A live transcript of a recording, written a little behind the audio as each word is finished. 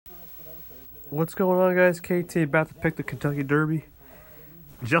What's going on, guys? KT about to pick the Kentucky Derby.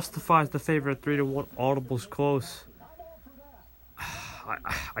 Justifies the favorite 3-1. Audible's close.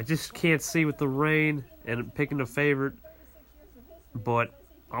 I just can't see with the rain and picking the favorite. But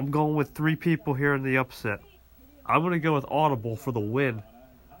I'm going with three people here in the upset. I'm going to go with Audible for the win.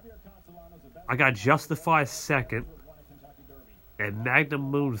 I got Justify second. And Magnum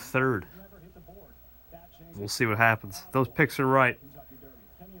Moon third. We'll see what happens. Those picks are right.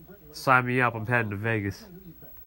 Sign me up. I'm heading to Vegas.